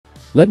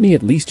Let me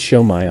at least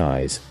show my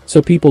eyes,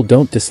 so people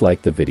don't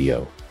dislike the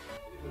video.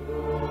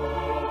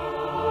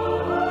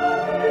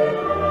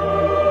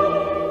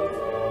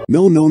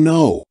 No, no,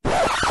 no.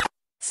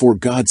 For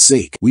God's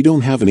sake, we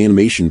don't have an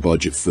animation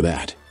budget for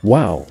that.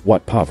 Wow,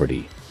 what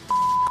poverty.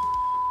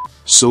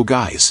 So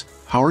guys,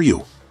 how are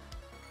you?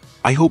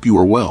 I hope you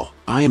are well.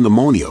 I am the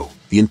Monio,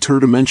 the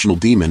interdimensional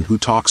demon who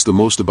talks the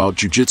most about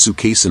Jujutsu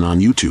Kaisen on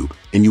YouTube,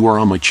 and you are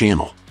on my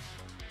channel.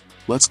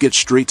 Let's get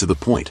straight to the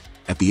point.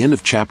 At the end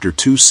of chapter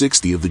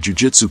 260 of the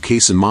Jujutsu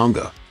Kaisen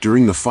manga,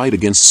 during the fight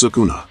against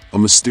Sukuna, a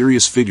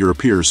mysterious figure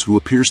appears who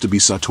appears to be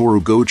Satoru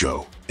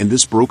Gojo, and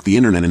this broke the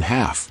internet in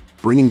half,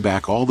 bringing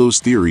back all those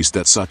theories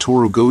that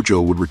Satoru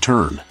Gojo would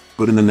return.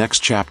 But in the next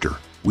chapter,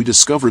 we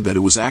discovered that it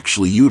was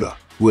actually Yuta,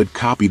 who had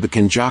copied the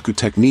Kenjaku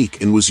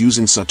technique and was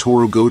using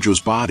Satoru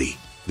Gojo's body.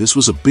 This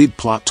was a big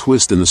plot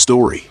twist in the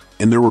story,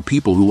 and there were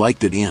people who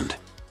liked it and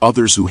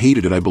others who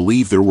hated it. I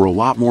believe there were a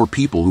lot more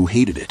people who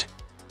hated it.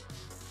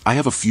 I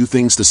have a few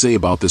things to say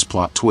about this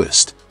plot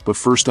twist, but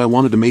first I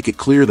wanted to make it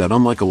clear that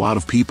unlike a lot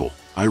of people,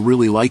 I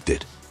really liked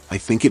it. I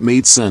think it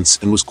made sense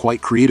and was quite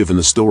creative in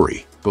the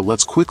story, but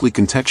let's quickly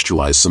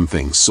contextualize some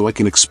things so I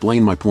can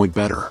explain my point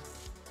better.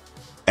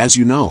 As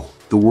you know,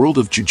 the world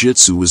of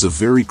Jujutsu is a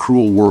very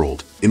cruel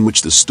world, in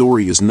which the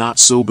story is not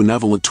so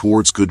benevolent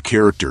towards good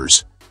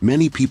characters.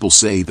 Many people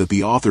say that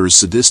the author is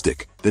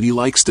sadistic, that he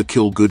likes to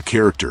kill good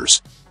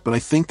characters, but I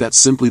think that's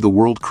simply the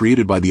world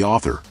created by the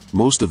author,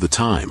 most of the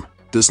time,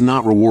 does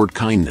not reward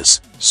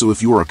kindness, so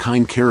if you are a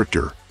kind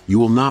character, you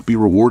will not be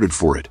rewarded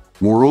for it.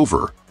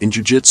 Moreover, in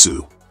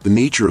Jujutsu, the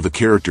nature of the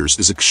characters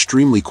is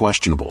extremely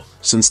questionable,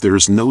 since there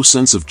is no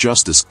sense of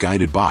justice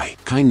guided by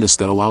kindness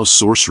that allows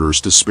sorcerers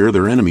to spare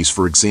their enemies,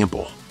 for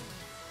example.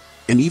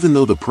 And even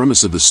though the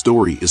premise of the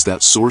story is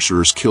that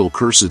sorcerers kill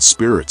cursed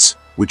spirits,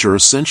 which are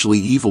essentially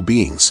evil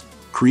beings,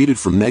 created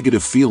from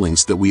negative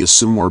feelings that we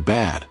assume are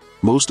bad,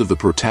 most of the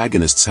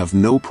protagonists have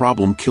no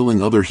problem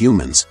killing other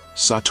humans.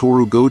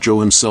 Satoru Gojo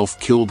himself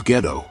killed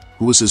Geto,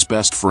 who was his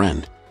best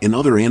friend. In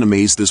other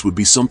animes this would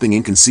be something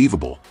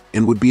inconceivable,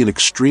 and would be an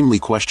extremely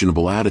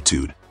questionable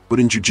attitude, but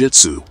in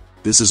Jujutsu,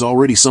 this is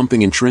already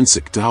something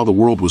intrinsic to how the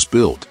world was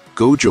built.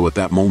 Gojo at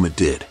that moment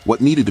did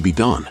what needed to be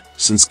done,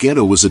 since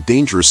Geto was a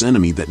dangerous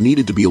enemy that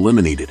needed to be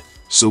eliminated.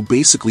 So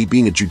basically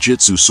being a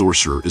Jujutsu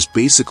sorcerer is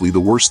basically the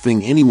worst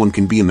thing anyone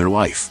can be in their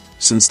life,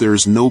 since there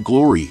is no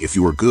glory if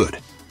you are good.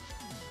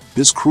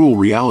 This cruel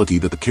reality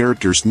that the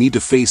characters need to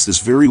face is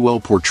very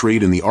well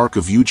portrayed in the arc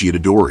of Yuji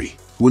Itadori,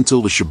 who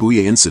until the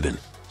Shibuya incident,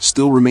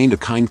 still remained a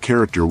kind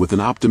character with an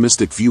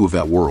optimistic view of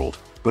that world,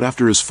 but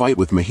after his fight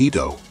with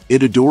Mahito,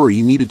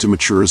 Itadori needed to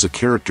mature as a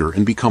character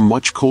and become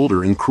much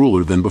colder and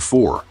crueler than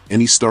before,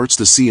 and he starts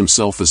to see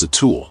himself as a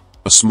tool,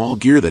 a small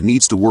gear that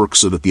needs to work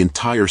so that the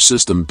entire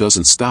system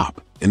doesn't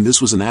stop, and this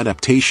was an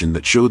adaptation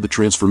that showed the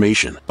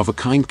transformation of a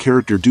kind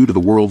character due to the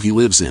world he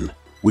lives in,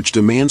 which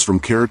demands from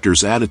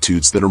characters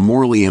attitudes that are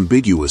morally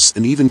ambiguous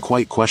and even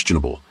quite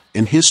questionable,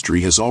 and history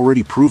has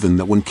already proven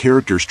that when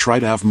characters try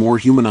to have more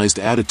humanized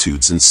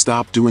attitudes and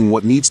stop doing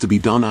what needs to be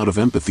done out of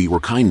empathy or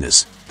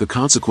kindness, the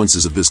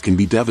consequences of this can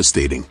be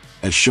devastating,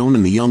 as shown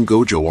in the Young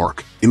Gojo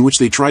arc, in which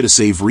they try to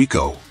save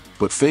Riko,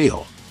 but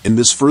fail, and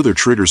this further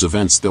triggers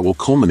events that will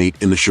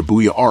culminate in the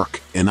Shibuya arc,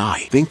 and I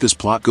think this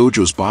plot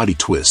Gojo's body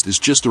twist is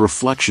just a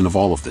reflection of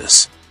all of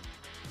this.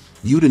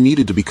 Yuta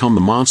needed to become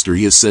the monster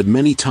he has said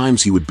many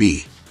times he would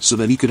be, so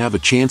that he could have a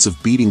chance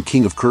of beating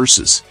King of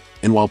Curses,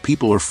 and while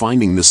people are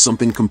finding this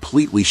something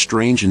completely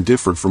strange and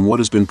different from what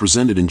has been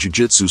presented in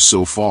Jujutsu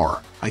so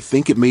far, I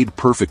think it made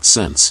perfect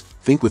sense.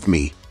 Think with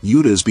me,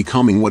 Yuta is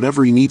becoming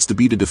whatever he needs to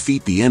be to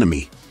defeat the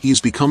enemy. He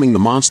is becoming the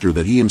monster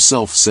that he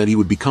himself said he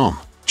would become,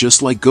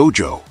 just like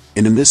Gojo,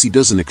 and in this he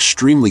does an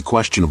extremely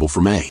questionable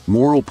from a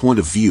moral point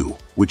of view,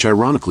 which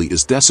ironically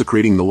is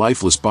desecrating the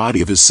lifeless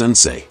body of his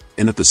sensei,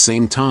 and at the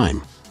same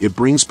time, it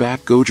brings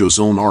back Gojo's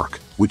own arc,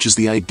 which is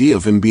the idea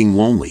of him being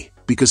lonely,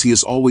 because he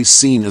is always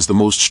seen as the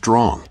most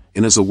strong,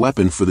 and as a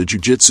weapon for the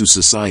Jujutsu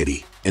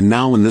society, and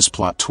now in this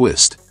plot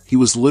twist, he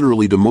was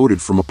literally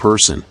demoted from a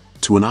person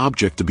to an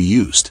object to be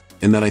used,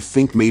 and that I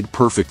think made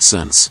perfect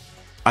sense.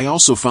 I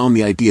also found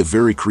the idea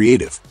very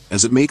creative,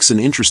 as it makes an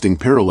interesting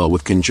parallel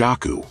with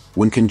Kenjaku.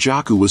 When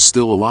Kenjaku was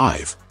still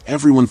alive,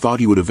 everyone thought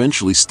he would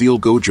eventually steal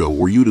Gojo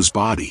or Yuta's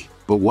body,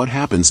 but what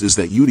happens is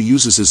that Yuta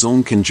uses his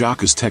own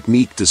Kenjaku's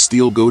technique to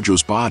steal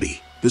Gojo's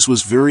body. This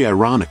was very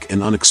ironic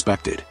and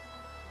unexpected.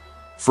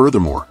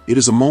 Furthermore, it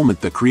is a moment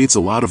that creates a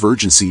lot of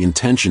urgency and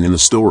tension in the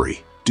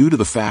story, due to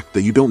the fact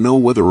that you don't know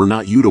whether or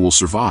not Yuta will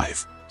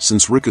survive,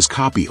 since Rika's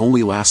copy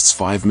only lasts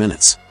 5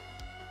 minutes.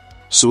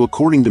 So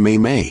according to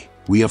Mei,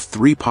 we have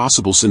 3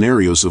 possible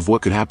scenarios of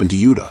what could happen to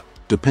Yuta.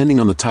 Depending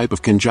on the type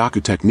of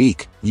Kenjaku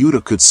technique,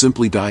 Yuta could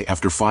simply die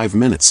after 5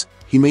 minutes,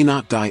 he may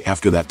not die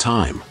after that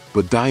time,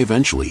 but die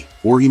eventually,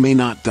 or he may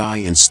not die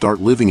and start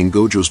living in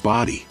Gojo's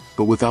body,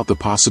 but without the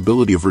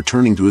possibility of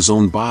returning to his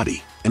own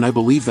body, and I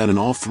believe that in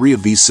all 3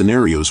 of these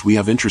scenarios we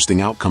have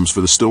interesting outcomes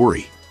for the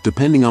story,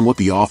 depending on what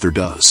the author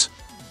does.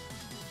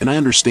 And I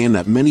understand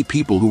that many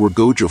people who were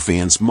Gojo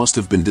fans must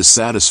have been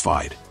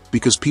dissatisfied,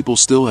 because people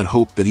still had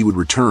hope that he would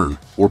return,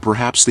 or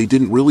perhaps they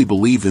didn't really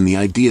believe in the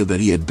idea that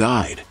he had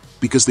died,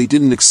 because they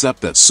didn't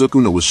accept that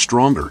Sukuna was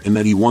stronger and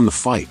that he won the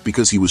fight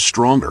because he was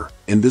stronger,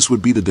 and this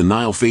would be the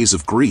denial phase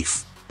of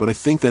grief. But I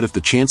think that if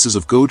the chances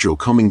of Gojo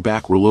coming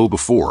back were low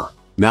before,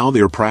 now they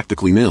are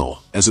practically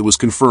nil, as it was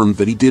confirmed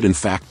that he did in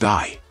fact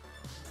die.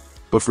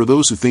 But for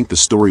those who think the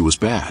story was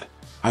bad,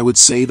 I would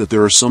say that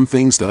there are some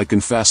things that I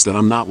confess that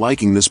I'm not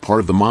liking this part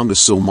of the manga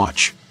so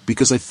much,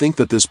 because I think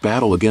that this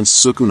battle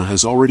against Sukuna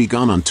has already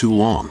gone on too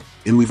long,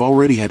 and we've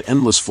already had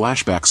endless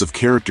flashbacks of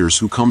characters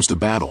who comes to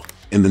battle,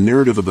 and the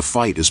narrative of the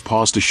fight is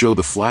paused to show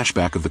the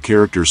flashback of the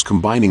characters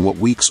combining what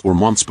weeks or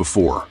months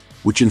before,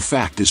 which in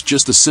fact is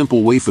just a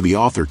simple way for the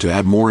author to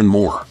add more and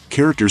more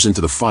characters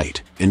into the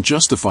fight, and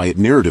justify it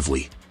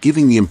narratively,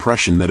 giving the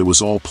impression that it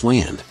was all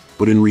planned,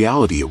 but in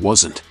reality it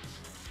wasn't.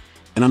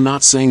 And I'm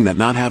not saying that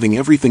not having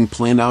everything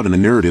planned out in a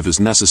narrative is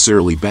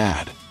necessarily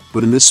bad,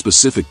 but in this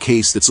specific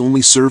case it's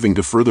only serving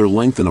to further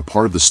lengthen a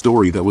part of the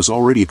story that was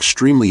already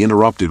extremely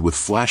interrupted with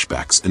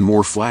flashbacks and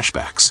more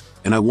flashbacks,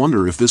 and I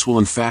wonder if this will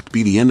in fact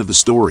be the end of the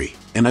story,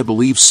 and I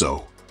believe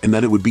so, and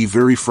that it would be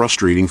very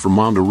frustrating for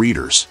manga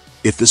readers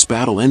if this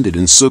battle ended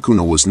and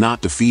Sukuna was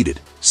not defeated,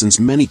 since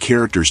many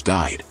characters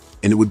died,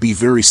 and it would be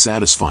very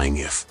satisfying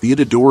if the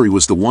Itadori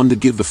was the one to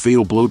give the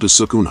fatal blow to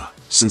Sukuna,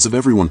 since of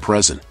everyone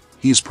present,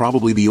 he is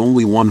probably the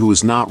only one who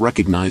is not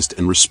recognized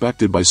and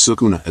respected by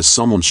Sukuna as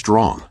someone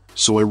strong.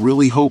 So I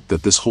really hope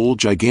that this whole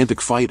gigantic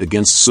fight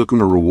against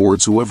Sukuna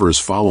rewards whoever is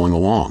following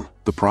along.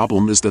 The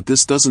problem is that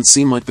this doesn't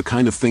seem like the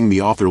kind of thing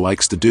the author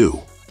likes to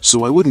do,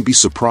 so I wouldn't be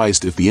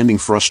surprised if the ending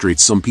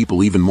frustrates some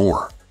people even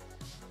more.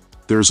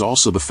 There's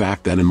also the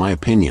fact that in my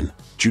opinion,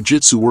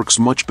 Jujutsu works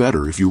much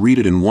better if you read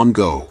it in one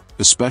go,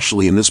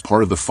 especially in this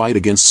part of the fight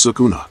against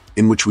Sukuna,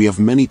 in which we have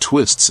many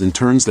twists and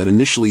turns that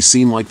initially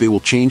seem like they will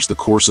change the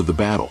course of the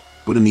battle,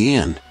 but in the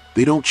end,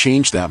 they don't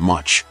change that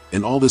much,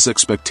 and all this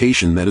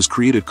expectation that is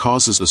created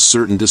causes a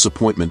certain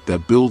disappointment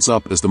that builds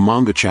up as the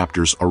manga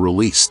chapters are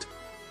released.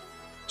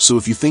 So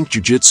if you think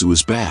Jujutsu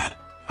is bad,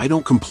 I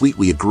don't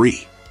completely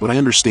agree, but I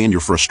understand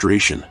your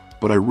frustration,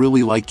 but I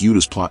really like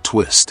Yuta's plot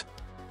twist.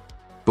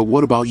 But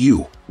what about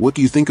you? What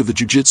do you think of the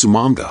Jujutsu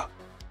manga?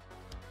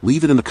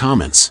 Leave it in the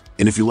comments,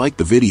 and if you liked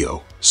the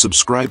video,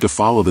 subscribe to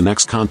follow the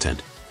next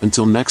content.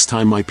 Until next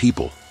time my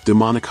people,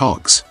 demonic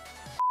hugs.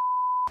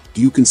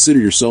 Do you consider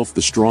yourself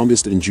the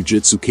strongest in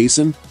Jujutsu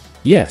Kaisen?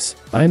 Yes,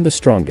 I'm the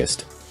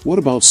strongest. What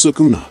about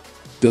Sukuna?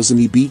 Doesn't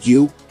he beat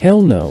you?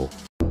 Hell no.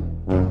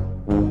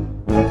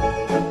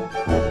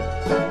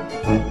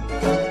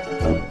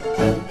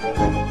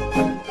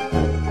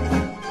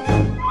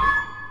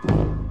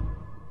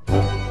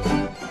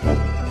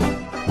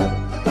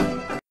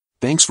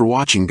 Thanks for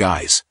watching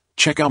guys.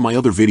 Check out my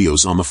other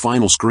videos on the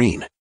final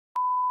screen.